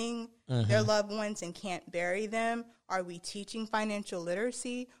losing their loved ones and can't bury them? Are we teaching financial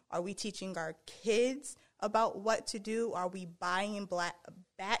literacy? Are we teaching our kids about what to do? Are we buying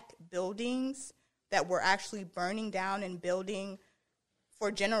back buildings that we're actually burning down and building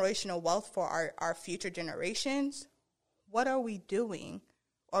for generational wealth for our future generations? What are we doing?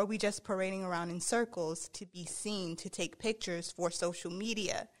 Or are we just parading around in circles to be seen, to take pictures for social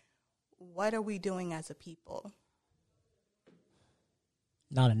media? What are we doing as a people?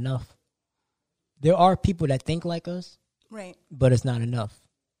 Not enough. There are people that think like us, Right, but it's not enough.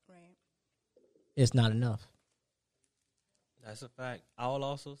 right. It's not enough. That's a fact. I will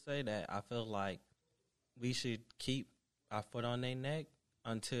also say that I feel like we should keep our foot on their neck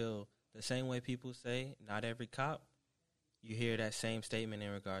until the same way people say, not every cop, you hear that same statement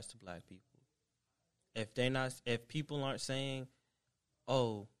in regards to black people. If people aren't saying,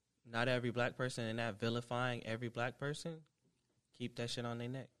 oh, not every black person and not vilifying every black person, keep that shit on their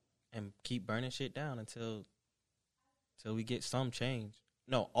neck and keep burning shit down until we get some change.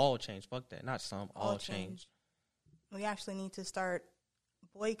 No, all change. Fuck that. Not some, all change. We actually need to start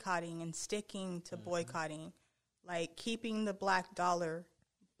boycotting and sticking to boycotting, like keeping the black dollar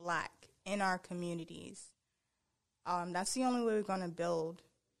black in our communities. That's the only way we're going to build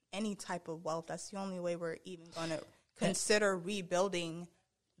any type of wealth. That's the only way we're even going to consider rebuilding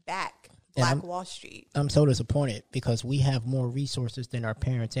back And Black Wall Street. I'm so disappointed because we have more resources than our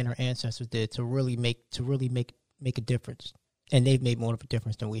parents and our ancestors did to really make a difference, and they've made more of a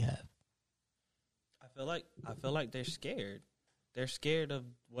difference than we have. I feel like they're scared. They're scared of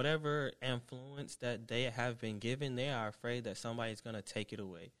whatever influence that they have been given. They are afraid that somebody's going to take it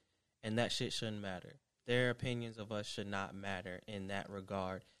away, and that shit shouldn't matter. Their opinions of us should not matter in that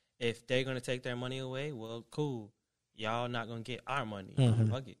regard. If they're going to take their money away, well, cool. Y'all not going to get our money.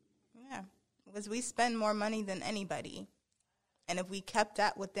 Fuck it. Yeah, because we spend more money than anybody, and if we kept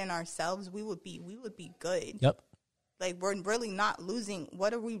that within ourselves, we would be good. Yep. Like, we're really not losing.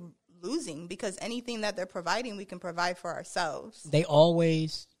 What are we losing? Because anything that they're providing, we can provide for ourselves.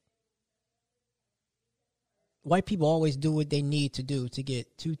 White people always do what they need to do to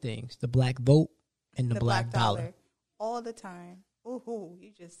get two things: the black vote and the black dollar. All the time. Ooh,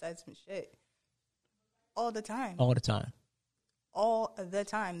 you just said some shit. All the time. All the time. All the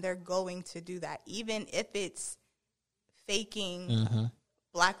time. They're going to do that. Even if it's faking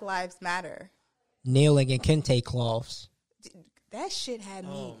Black Lives Matter. Kneeling and kente cloths. That shit had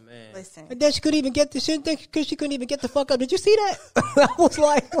me. Oh, man. Listen. And then she couldn't even get the shit because she couldn't even get the fuck up. Did you see that? I was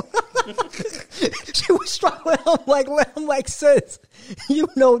like, she was struggling. I'm like, sis, you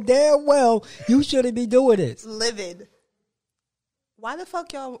know damn well you shouldn't be doing this. Livid. Why the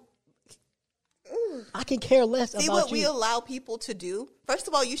fuck y'all? I can care less about See you. what we allow people to do? First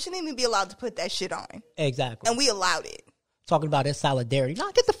of all, you shouldn't even be allowed to put that shit on. Exactly. And we allowed it. Talking about this solidarity.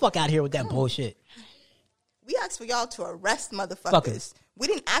 Nah, get the fuck out of here with that bullshit. We asked for y'all to arrest motherfuckers. Fuckers. We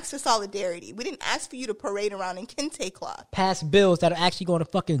didn't ask for solidarity. We didn't ask for you to parade around in kente cloth. Pass bills that are actually going to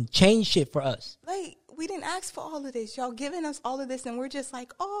fucking change shit for us. Like, we didn't ask for all of this. Y'all giving us all of this, and we're just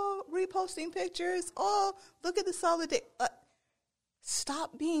like, oh, reposting pictures. Oh, look at the solidarity.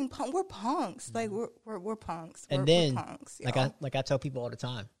 Stop being punk. We're punks. Like, we're punks. And we're then, punks, like I tell people all the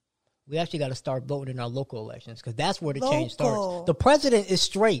time, we actually got to start voting in our local elections because that's where the change starts. The president is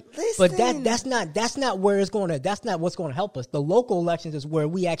straight, but that's not where it's going to. That's not what's going to help us. The local elections is where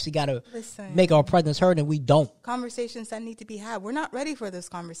we actually got to make our presence heard, and we don't. Conversations that need to be had. We're not ready for those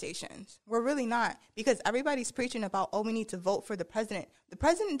conversations. We're really not, because everybody's preaching about, oh, we need to vote for the president. The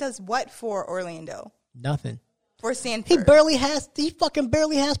president does what for Orlando? Nothing. For Sanford. He fucking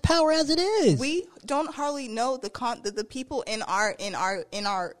barely has power as it is. We don't hardly know the people in our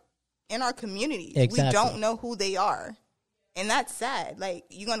community. Exactly. We don't know who they are. And that's sad. Like,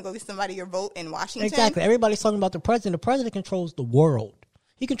 you going to go get somebody your vote in Washington? Exactly. Everybody's talking about the president. The president controls the world.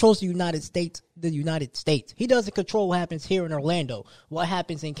 He controls the United States. He doesn't control what happens here in Orlando, what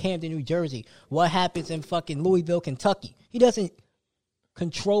happens in Camden, New Jersey, what happens in fucking Louisville, Kentucky. He doesn't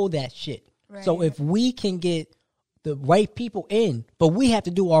control that shit. Right. So if we can get the right people in, but we have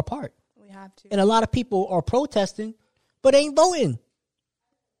to do our part. We have to. And a lot of people are protesting, but ain't voting.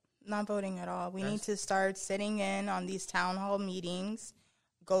 Not voting at all. We need to start sitting in on these town hall meetings,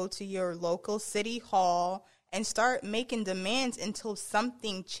 go to your local city hall, and start making demands until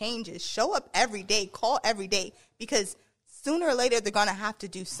something changes. Show up every day, call every day, because sooner or later they're going to have to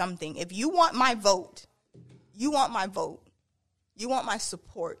do something. If you want my vote, you want my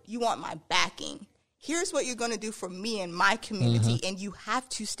support, you want my backing, here's what you're going to do for me and my community, and you have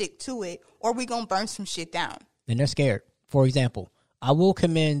to stick to it, or we're going to burn some shit down. And they're scared. For example, I will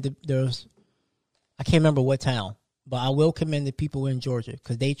commend I can't remember what town, but I will commend the people in Georgia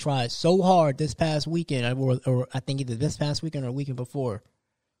because they tried so hard this past weekend, or I think either this past weekend or the weekend before,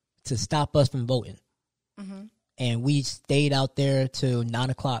 to stop us from voting. Mm-hmm. And we stayed out there till 9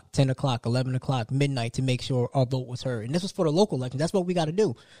 o'clock, 10 o'clock, 11 o'clock, midnight to make sure our vote was heard. And this was for the local election. That's what we got to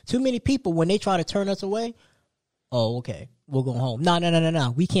do. Too many people, when they try to turn us away, oh, okay, we'll go home.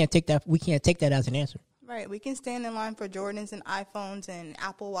 No. We can't take that. We can't take that as an answer. Right. We can stand in line for Jordans and iPhones and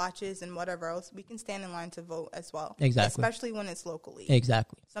Apple Watches and whatever else. We can stand in line to vote as well. Exactly. Especially when it's locally.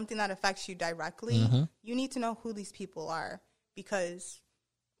 Exactly. Something that affects you directly. Mm-hmm. You need to know who these people are, because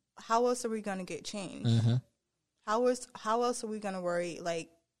how else are we going to get change? Mm-hmm. How else are we going to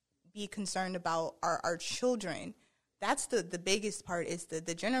be concerned about our children? That's the biggest part, is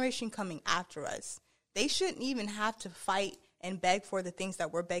the generation coming after us. They shouldn't even have to fight and beg for the things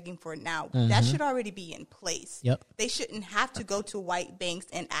that we're begging for now. Mm-hmm. That should already be in place. Yep. They shouldn't have to go to white banks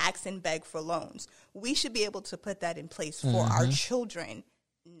and ask and beg for loans. We should be able to put that in place for our children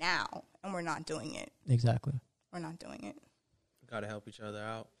now, and we're not doing it. Exactly. We're not doing it. We got to help each other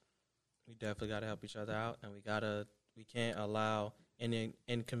out. We definitely got to help each other out, and we can't allow any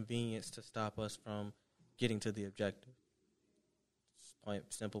inconvenience to stop us from getting to the objective. It's plain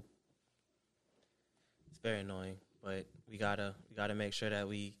simple. It's very annoying, but we gotta make sure that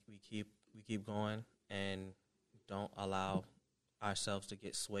we keep going and don't allow ourselves to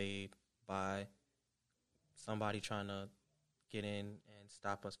get swayed by somebody trying to get in and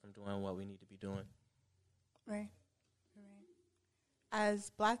stop us from doing what we need to be doing. Right.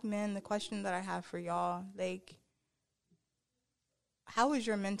 As Black men, the question that I have for y'all, like, how is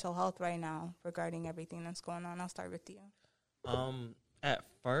your mental health right now regarding everything that's going on? I'll start with you. At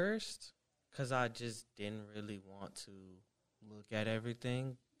first, because I just didn't really want to look at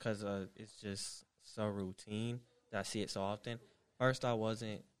everything because it's just so routine that I see it so often. First, I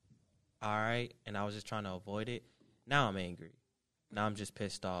wasn't all right, and I was just trying to avoid it. Now I'm angry. Now I'm just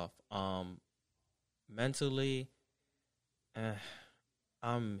pissed off. Mentally,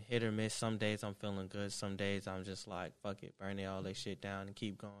 I'm hit or miss. Some days I'm feeling good. Some days I'm just like, fuck it, burn all this shit down and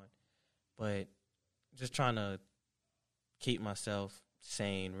keep going. But just trying to keep myself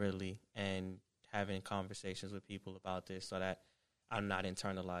sane, really, and having conversations with people about this so that I'm not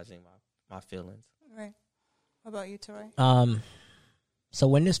internalizing my feelings. Right. What about you, Tarai? So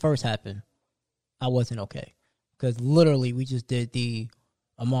when this first happened, I wasn't okay. Because literally we just did the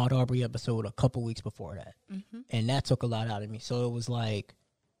Ahmaud Arbery episode a couple weeks before that. Mm-hmm. And that took a lot out of me. So it was like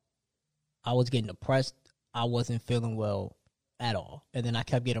I was getting depressed. I wasn't feeling well at all. And then I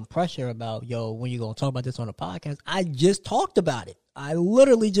kept getting pressure about, yo, when you going to talk about this on the podcast? I just talked about it. I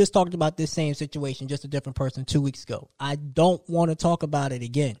literally just talked about this same situation, just a different person 2 weeks ago. I don't want to talk about it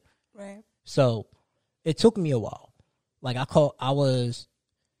again. Right. So it took me a while. Like I was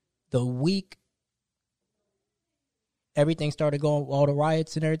the week everything started going, all the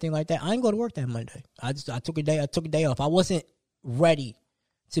riots and everything like that. I didn't go to work that Monday. I took a day off. I wasn't ready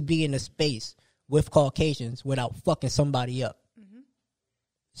to be in a space with Caucasians without fucking somebody up. Mm-hmm.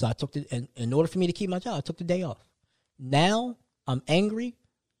 So I took in order for me to keep my job, I took the day off. Now I'm angry,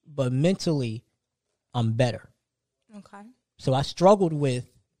 but mentally I'm better. Okay. So I struggled with,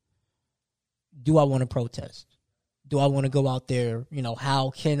 do I want to protest? Do I want to go out there? You know,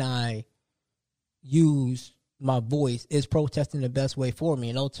 how can I use my voice? Is protesting the best way for me?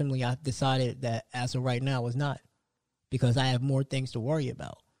 And ultimately I decided that as of right now is not, because I have more things to worry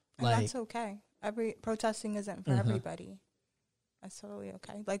about. And that's okay. Protesting isn't for everybody. That's totally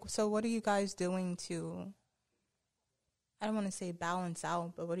okay. Like, so what are you guys doing to, I don't want to say balance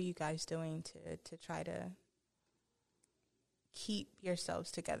out, but what are you guys doing to try to keep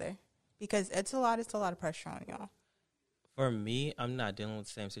yourselves together? Because it's a lot of pressure on y'all. For me, I'm not dealing with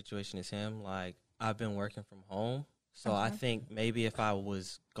the same situation as him. Like, I've been working from home. So I think maybe if I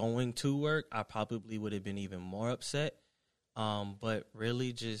was going to work, I probably would have been even more upset. But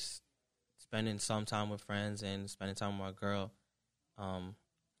really just spending some time with friends and spending time with my girl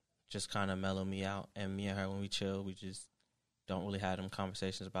just kind of mellow me out. And me and her, when we chill, we just don't really have them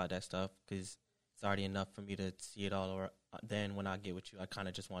conversations about that stuff because it's already enough for me to see it all. Or then when I get with you, I kind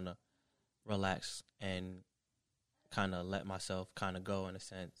of just want to relax and kind of let myself kind of go in a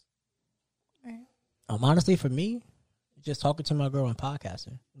sense. Right. Honestly, for me, just talking to my girl and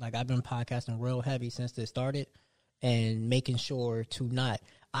podcasting. Like, I've been podcasting real heavy since this started and making sure to not.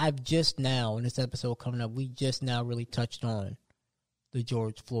 I've just now, in this episode coming up, we just now really touched on the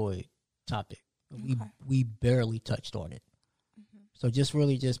George Floyd topic. Okay. We barely touched on it. Mm-hmm. So just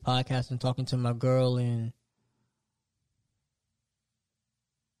really just podcasting, talking to my girl, and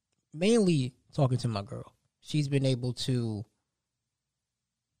mainly talking to my girl. She's been able to,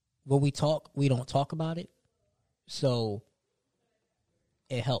 when we talk, we don't talk about it. So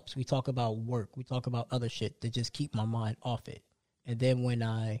it helps. We talk about work. We talk about other shit to just keep my mind off it. And then when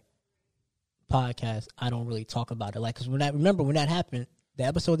I podcast, I don't really talk about it. Like, because when that happened, the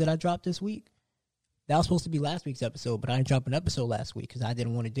episode that I dropped this week, that was supposed to be last week's episode, but I didn't drop an episode last week because I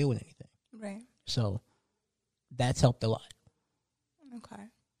didn't want to deal with anything. Right. So that's helped a lot. Okay.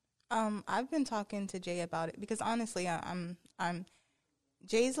 I've been talking to Jay about it because honestly, I'm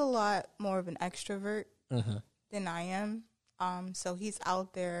Jay's a lot more of an extrovert than I am. So he's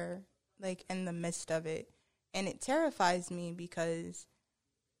out there like in the midst of it, and it terrifies me because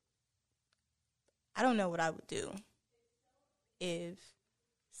I don't know what I would do if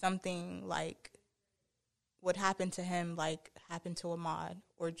something like what happened to him, like happened to Ahmaud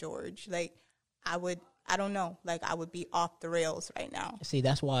or George. Like I don't know. Like, I would be off the rails right now. See,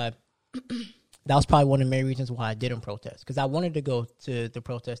 that's why, that was probably one of the main reasons why I didn't protest. Because I wanted to go to the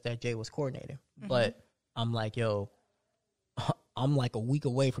protest that Jay was coordinating. Mm-hmm. But I'm like, yo, I'm like a week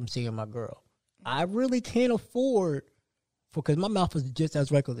away from seeing my girl. I really can't afford, because my mouth is just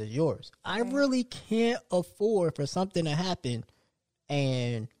as reckless as yours. I really can't afford for something to happen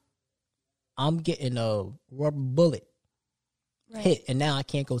and I'm getting a rubber bullet hit, and now I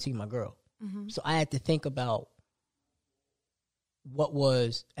can't go see my girl. Mm-hmm. So I had to think about what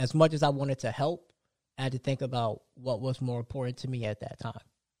was, as much as I wanted to help, I had to think about what was more important to me at that time.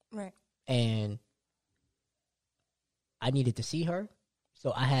 Right. And I needed to see her,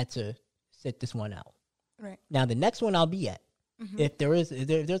 so I had to sit this one out. Right. Now, the next one I'll be at. Mm-hmm. If there's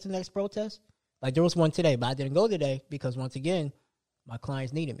a next protest, like there was one today, but I didn't go today because, once again, my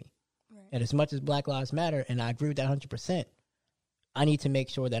clients needed me. Right. And as much as Black Lives Matter, and I agree with that 100%, I need to make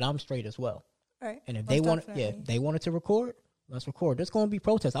sure that I'm straight as well. Right. And if Most they want, definitely. if they wanted to record, let's record. There's going to be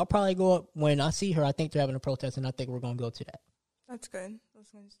protests. I'll probably go up when I see her. I think they're having a protest, and I think we're going to go to that. That's good.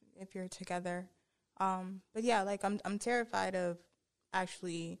 If you're together. But yeah, like I'm terrified of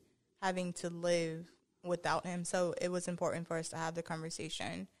actually having to live without him. So it was important for us to have the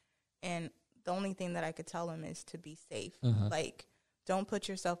conversation. And the only thing that I could tell him is to be safe. Mm-hmm. Like, don't put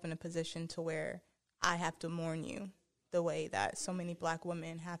yourself in a position to where I have to mourn you the way that so many Black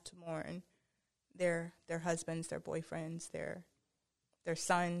women have to mourn their husbands, their boyfriends, their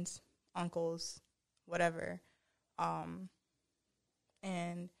sons, uncles, whatever.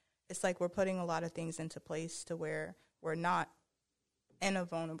 And it's like we're putting a lot of things into place to where we're not in a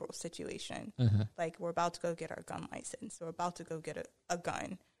vulnerable situation. Mm-hmm. Like, we're about to go get our gun license. We're about to go get a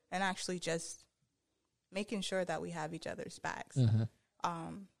gun, and actually just making sure that we have each other's backs. Mm-hmm.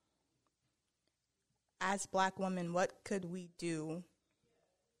 As Black women, what could we do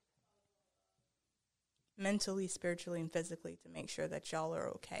mentally, spiritually, and physically to make sure that y'all are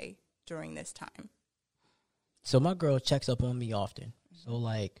okay during this time? So my girl checks up on me often. So,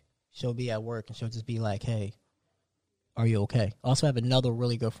 like, she'll be at work and she'll just be like, hey, are you okay? I also have another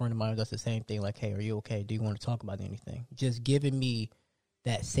really good friend of mine who does the same thing. Like, hey, are you okay? Do you want to talk about anything? Just giving me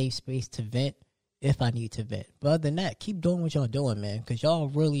that safe space to vent if I need to vent. But other than that, keep doing what y'all doing, man, because y'all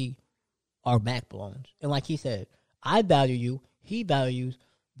really are backbones. And like he said, I value you. He values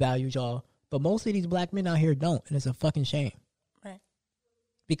y'all. But most of these Black men out here don't. And it's a fucking shame. Right.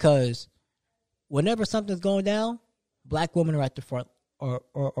 Because whenever something's going down, Black women are at the front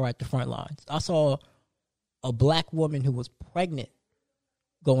or at the front lines. I saw a Black woman who was pregnant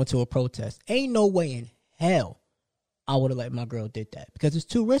going to a protest. Ain't no way in hell I would have let my girl did that because it's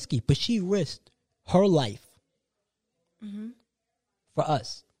too risky. But she risked her life for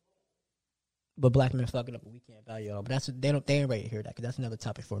us. But Black men fucking up, and we can't value y'all. But they ain't ready to hear that because that's another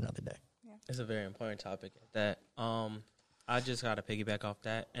topic for another day. Yeah. It's a very important topic. That I just got to piggyback off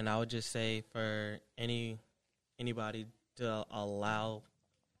that, and I would just say for anybody to allow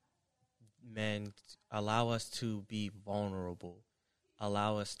us to be vulnerable,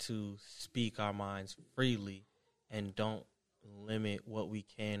 allow us to speak our minds freely, and don't limit what we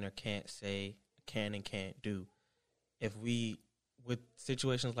can or can't say, can and can't do. If we, with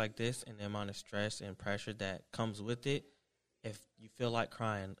situations like this and the amount of stress and pressure that comes with it, if you feel like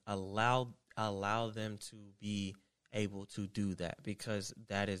crying, allow them to be able to do that, because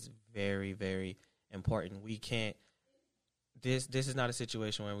that is very, very important. We can't. This is not a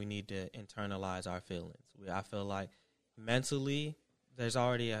situation where we need to internalize our feelings. I feel like mentally, there's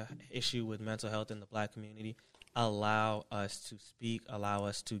already an issue with mental health in the Black community. Allow us to speak, allow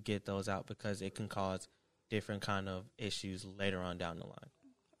us to get those out, because it can cause different kind of issues later on down the line.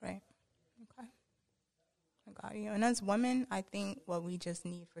 Right. Okay. I got you. And as women, I think what we just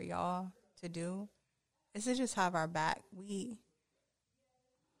need for y'all to do is to just have our back. We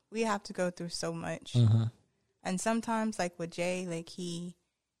have to go through so much. Mm-hmm. And sometimes, like with Jay,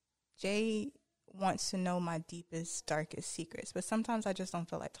 Jay wants to know my deepest, darkest secrets. But sometimes I just don't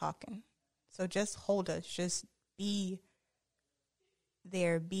feel like talking. So just hold us. Just be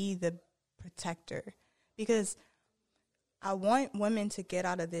there. Be the protector. Because I want women to get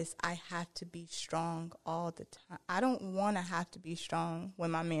out of this, I have to be strong all the time. I don't want to have to be strong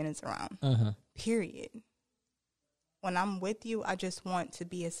when my man is around. Period. When I'm with you, I just want to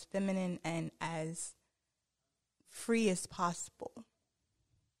be as feminine and as free as possible.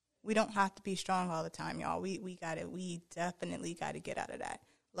 We don't have to be strong all the time, y'all. We definitely got to get out of that.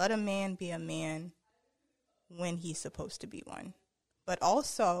 Let a man be a man when he's supposed to be one. But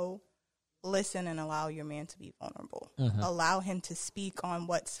also listen and allow your man to be vulnerable. Allow him to speak on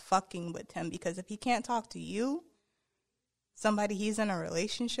what's fucking with him, because if he can't talk to you, somebody he's in a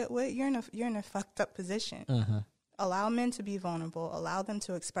relationship with, you're in a fucked up position. Allow men to be vulnerable. Allow them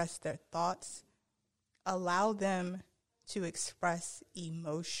to express their thoughts. Allow them to express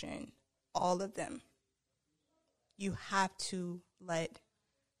emotion. All of them. You have to let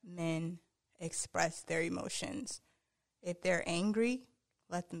men express their emotions. If they're angry,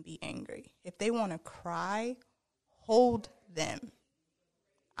 let them be angry. If they want to cry, hold them.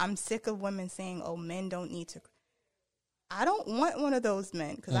 I'm sick of women saying, oh, men don't need to. I don't want one of those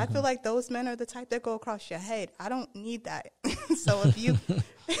men, because I feel like those men are the type that go across your head. I don't need that. So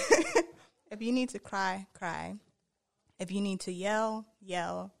If you need to cry, cry. If you need to yell,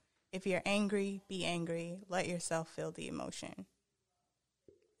 yell. If you're angry, be angry. Let yourself feel the emotion.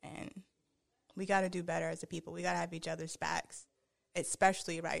 And we got to do better as a people. We got to have each other's backs,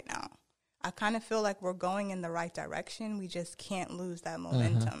 especially right now. I kind of feel like we're going in the right direction. We just can't lose that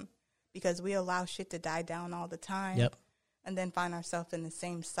momentum because we allow shit to die down all the time. Yep. And then find ourselves in the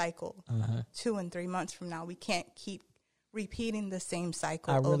same cycle 2 and 3 months from now. We can't keep repeating the same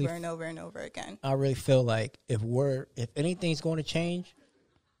cycle over and over and over again. I really feel like if anything's going to change,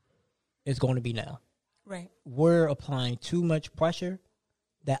 it's going to be now. Right. We're applying too much pressure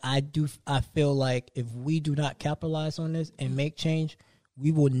that I feel like if we do not capitalize on this and make change,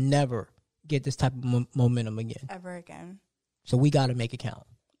 we will never get this type of momentum again. Ever again. So we got to make it count.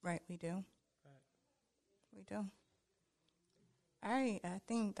 Right, we do. We do. All right, I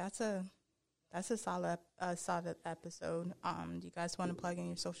think that's a solid episode. Do you guys want to plug in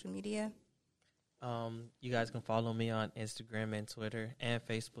your social media? You guys can follow me on Instagram and Twitter and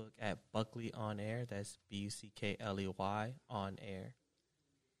Facebook at Buckley On Air. That's BUCKLEY On Air.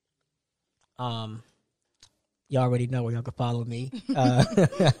 You already know where y'all can follow me.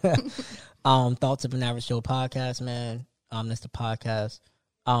 Thoughts of an Average Joe podcast, man. That's the podcast.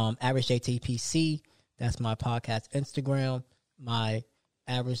 Average JTPC. That's my podcast Instagram. My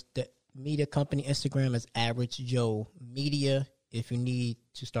media company Instagram is Average Joe Media. If you need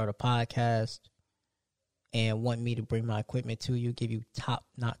to start a podcast and want me to bring my equipment to you, give you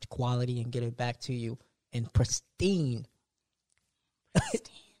top-notch quality and get it back to you in pristine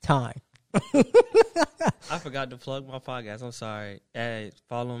time. I forgot to plug my podcast. I'm sorry.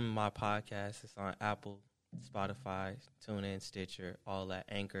 Follow my podcast. It's on Apple, Spotify, TuneIn, Stitcher, all that,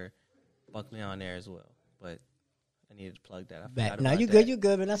 Anchor, Buckley On Air as well. But I needed to plug that. Now you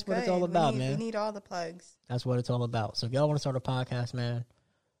good, man. That's what it's all about, man. We need all the plugs. That's what it's all about. So if y'all want to start a podcast, man,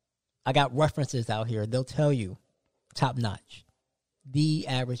 I got references out here. They'll tell you, top notch. The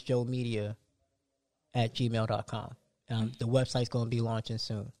Average Joe Media at gmail.com. The website's going to be launching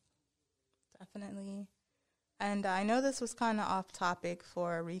soon. Definitely. And I know this was kind of off topic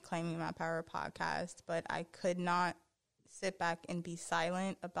for Reclaiming My Power podcast, but I could not sit back and be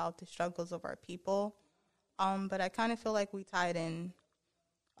silent about the struggles of our people. But I kind of feel like we tied in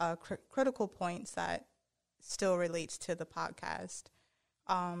critical points that still relates to the podcast.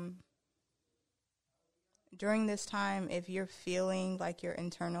 During this time, if you're feeling like you're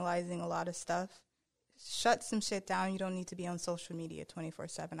internalizing a lot of stuff, shut some shit down. You don't need to be on social media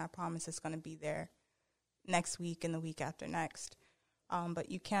 24/7. I promise it's going to be there next week and the week after next. But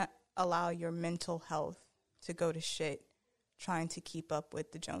you can't allow your mental health to go to shit trying to keep up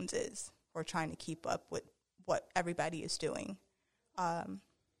with the Joneses or trying to keep up with what everybody is doing.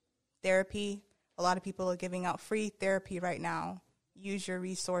 Therapy, a lot of people are giving out free therapy right now. Use your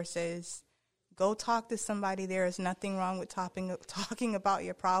resources. Go talk to somebody. There is nothing wrong with talking about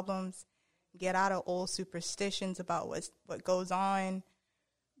your problems. Get out of old superstitions about what goes on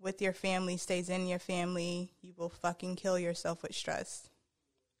with your family stays in your family. You will fucking kill yourself with stress.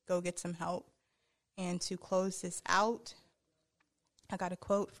 Go get some help. And to close this out, I got a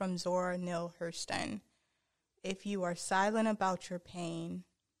quote from Zora Neale Hurston. If you are silent about your pain,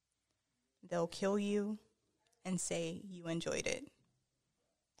 they'll kill you and say you enjoyed it.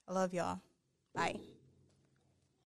 I love y'all. Bye.